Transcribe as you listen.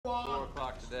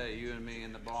you and me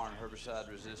in the barn, herbicide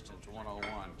resistance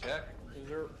 101. Check? Is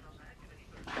there...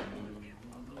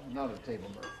 Not a table,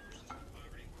 Murph.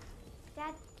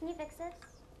 Dad, can you fix this?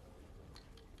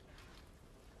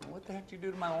 What the heck did you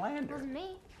do to my It lander? wasn't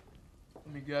me.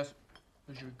 Let me guess.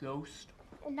 It was your ghost?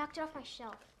 It knocked it off my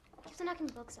shelf. Keeps on knocking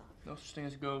books off. No such thing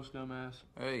as ghost, dumbass.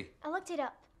 Hey. I looked it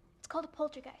up. It's called a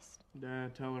poltergeist.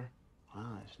 Dad, tell her.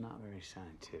 Wow, it's not very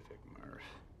scientific, Murph.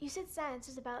 You said science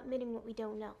is about admitting what we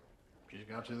don't know. She's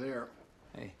got you there.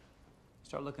 Hey,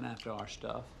 start looking after our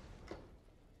stuff.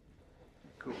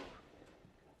 Cool.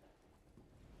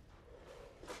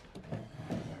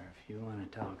 Murph, you want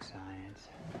to talk science?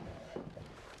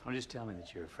 Don't just tell me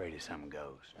that you're afraid of some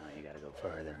ghost. No, you gotta go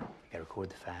further. You gotta record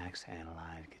the facts,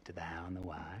 analyze, get to the how and the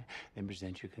why, then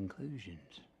present your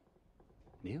conclusions.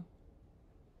 Deal?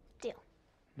 Deal.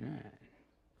 All right.